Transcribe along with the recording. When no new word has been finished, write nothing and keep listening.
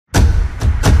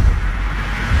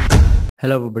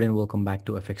Hello, everybody, and welcome back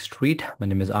to FX Street. My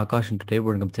name is Akash, and today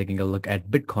we're going to be taking a look at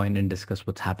Bitcoin and discuss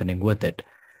what's happening with it.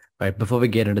 Right, before we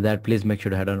get into that, please make sure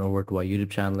to head on over to our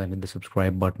YouTube channel and hit the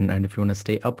subscribe button. And if you want to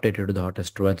stay updated to the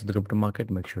hottest trends in the crypto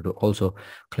market, make sure to also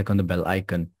click on the bell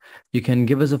icon. You can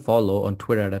give us a follow on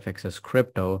Twitter at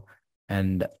FXSCrypto,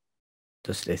 and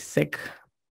just a sec.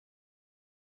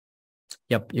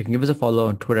 Yep, you can give us a follow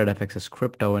on Twitter at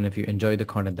FXSCrypto. And if you enjoy the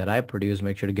content that I produce,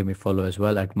 make sure to give me a follow as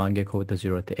well at Mangekho with a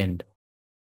zero at the end.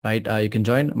 Right, you can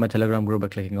join my Telegram group by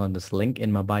clicking on this link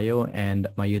in my bio and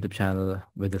my YouTube channel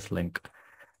with this link.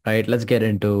 Right, let's get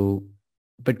into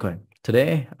Bitcoin.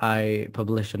 Today, I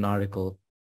published an article,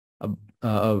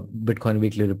 a Bitcoin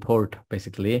weekly report,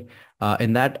 basically.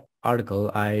 In that article,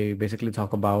 I basically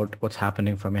talk about what's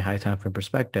happening from a high time frame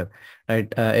perspective.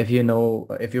 Right, if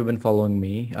you've been following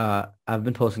me, I've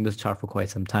been posting this chart for quite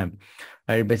some time.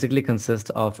 Right, it basically consists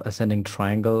of ascending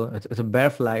triangle. It's a bear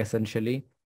flag essentially.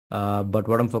 But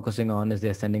what I'm focusing on is the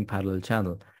ascending parallel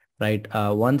channel, right?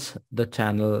 Once the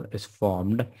channel is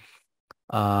formed,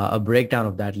 a breakdown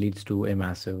of that leads to a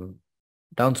massive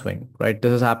downswing, right?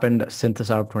 This has happened since the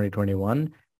start of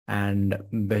 2021 and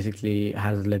basically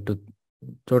has led to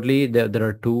totally there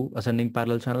are two ascending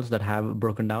parallel channels that have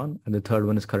broken down, and the third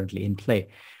one is currently in play,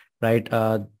 right?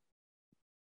 For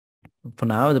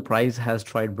now, the price has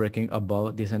tried breaking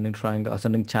above the ascending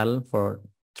channel for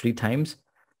 3 times.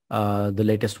 The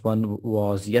latest one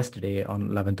was yesterday on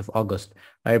 11th of August,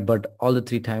 right? But all the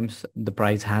 3 times the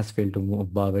price has failed to move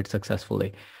above it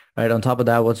successfully, right? On top of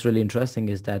that, what's really interesting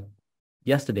is that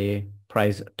yesterday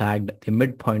price tagged the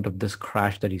midpoint of this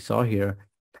crash that you saw here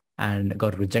and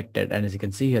got rejected. And as you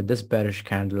can see here, this bearish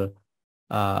candle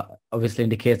obviously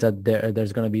indicates that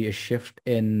there's going to be a shift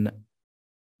in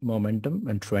momentum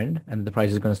and trend, and the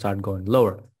price is going to start going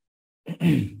lower.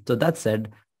 So that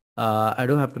said, I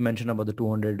do have to mention about the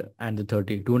 200 and the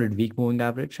 200 week moving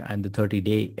average and the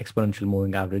 30-day exponential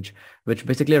moving average, which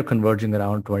basically are converging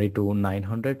around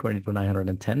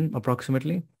 22,910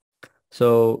 approximately.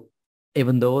 So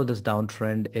even though this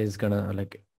downtrend is gonna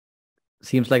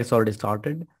seems like it's already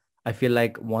started, I feel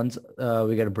like once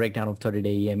we get a breakdown of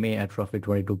 30-day EMA at roughly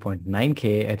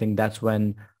 22.9K, I think that's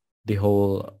when the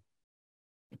whole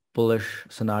bullish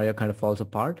scenario kind of falls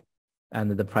apart, and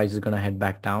the price is going to head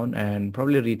back down and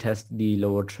probably retest the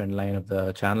lower trend line of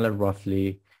the channel at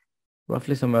roughly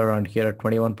somewhere around here at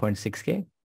 21.6K.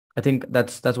 I think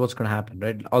that's what's going to happen,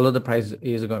 right? Although the price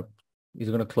is going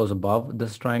to close above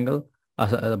this triangle,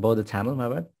 above the channel, my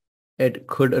bad, it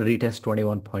could retest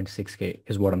 21.6K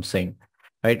is what I'm saying.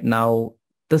 Right now,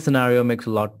 this scenario makes a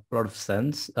lot of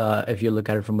sense if you look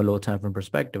at it from a low time frame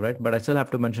perspective, right? But I still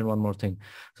have to mention one more thing.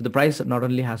 So the price not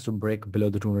only has to break below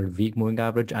the 200 week moving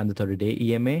average and the 30-day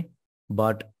EMA,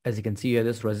 but as you can see here,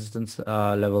 this resistance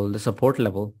level, the support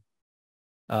level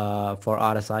for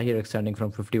RSI here extending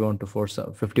from 51 to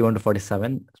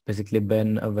 47, it's basically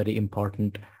been a very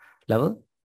important level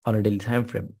on a daily time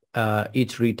frame.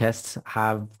 Each retests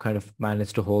have kind of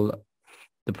managed to hold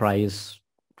the price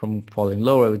from falling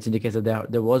lower, which indicates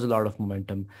that there was a lot of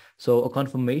momentum. So a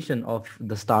confirmation of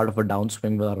the start of a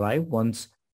downswing will arrive once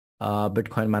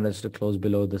Bitcoin managed to close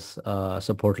below this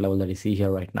support level that you see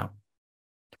here right now.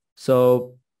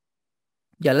 So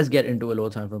yeah, let's get into a low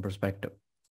time frame perspective.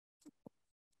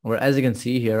 Where as you can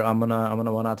see here, I'm on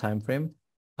a 1 hour time frame.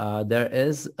 There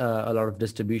is a lot of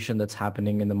distribution that's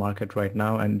happening in the market right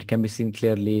now, and it can be seen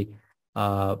clearly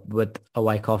with a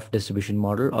Wyckoff distribution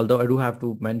model. Although I do have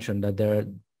to mention that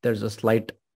there's a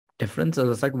slight difference, there's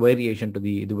a slight variation to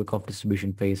the Wyckoff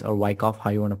distribution phase, or Wyckoff,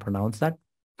 how you want to pronounce that.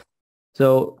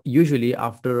 So usually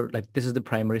after, like, this is the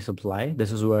primary supply.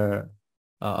 This is where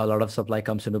a lot of supply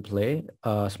comes into play.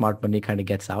 Smart money kind of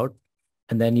gets out,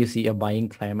 and then you see a buying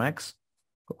climax.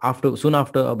 Soon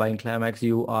after a buying climax,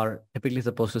 you are typically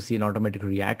supposed to see an automatic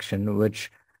reaction,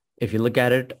 which if you look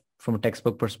at it from a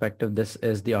textbook perspective, this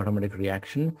is the automatic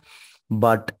reaction.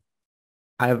 But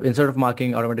instead of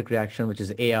marking automatic reaction, which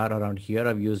is AR around here,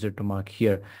 I've used it to mark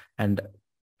here. And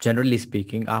generally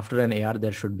speaking, after an AR,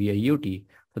 there should be a UT.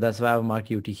 So that's why I've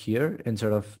marked UT here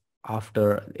instead of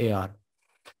after AR.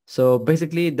 So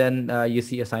basically, then you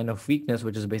see a sign of weakness,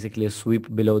 which is basically a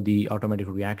sweep below the automatic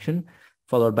reaction,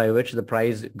 followed by which the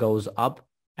price goes up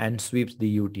and sweeps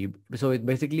the UT. So it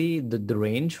basically the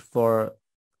range for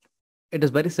it is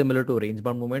very similar to a range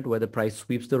bound movement where the price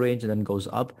sweeps the range and then goes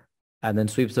up and then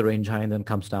sweeps the range high and then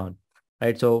comes down.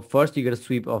 Right. So first you get a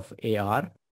sweep of AR,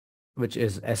 which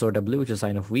is SOW, which is a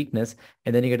sign of weakness,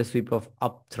 and then you get a sweep of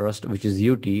up thrust, which is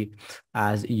UT,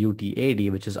 as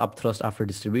UTAD, which is up thrust after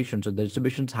distribution. So the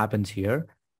distributions happens here,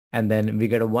 and then we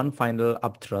get a one final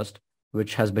up thrust,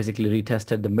 which has basically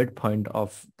retested the midpoint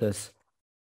of this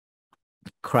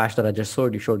crash that I just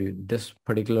showed you, this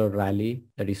particular rally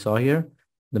that you saw here,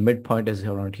 the midpoint is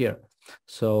around here.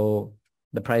 So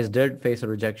the price did face a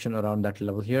rejection around that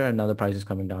level here, and now the price is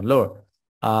coming down lower.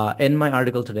 In my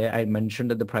article today, I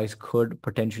mentioned that the price could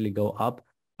potentially go up.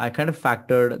 I kind of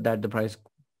factored that the price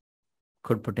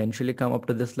could potentially come up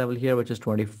to this level here, which is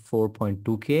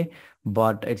 24.2K,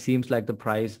 but it seems like the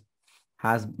price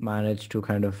has managed to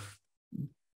kind of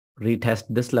retest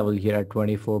this level here at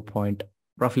 24 point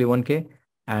roughly 1K,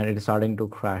 and it is starting to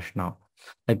crash now.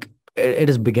 Like it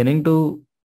is beginning to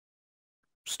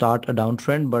start a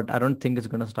downtrend, but I don't think it's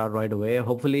going to start right away.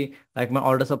 Hopefully, like my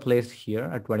orders are placed here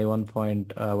at 21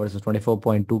 point, what is this,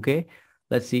 24.2K.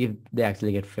 Let's see if they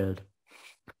actually get filled.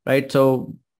 Right.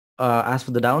 So as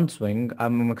for the downswing,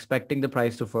 I'm expecting the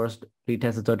price to first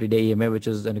retest the 30-day EMA, which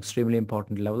is an extremely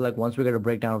important level. Like once we get a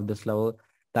breakdown of this level,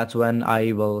 that's when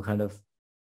I will kind of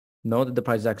know that the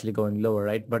price is actually going lower,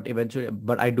 right? But eventually,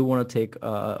 but I do want to take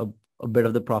a bit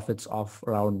of the profits off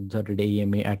around 30-day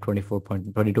EMA at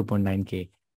 22.9K.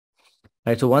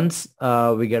 Right. So once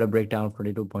we get a breakdown of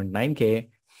 22.9K,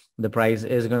 the price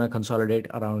is going to consolidate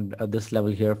around this level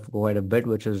here for quite a bit,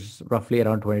 which is roughly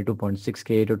around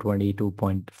 22.6K to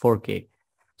 22.4K.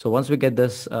 So once we get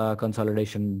this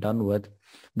consolidation done with,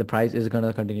 the price is going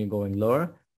to continue going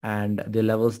lower. And the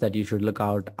levels that you should look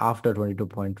out after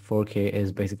 22.4K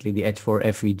is basically the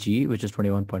H4 FEG, which is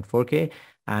 21.4K,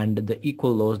 and the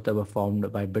equal lows that were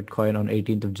formed by Bitcoin on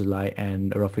 18th of July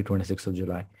and roughly 26th of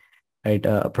July. Right.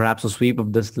 Perhaps a sweep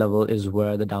of this level is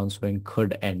where the downswing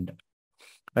could end.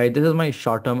 Right. This is my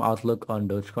short-term outlook on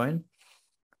Dogecoin.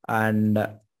 And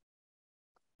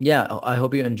yeah, I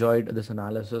hope you enjoyed this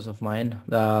analysis of mine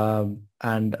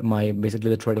and my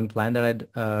basically the trading plan that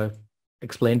I'd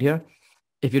explained here.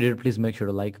 If you did, please make sure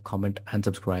to like, comment, and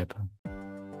subscribe.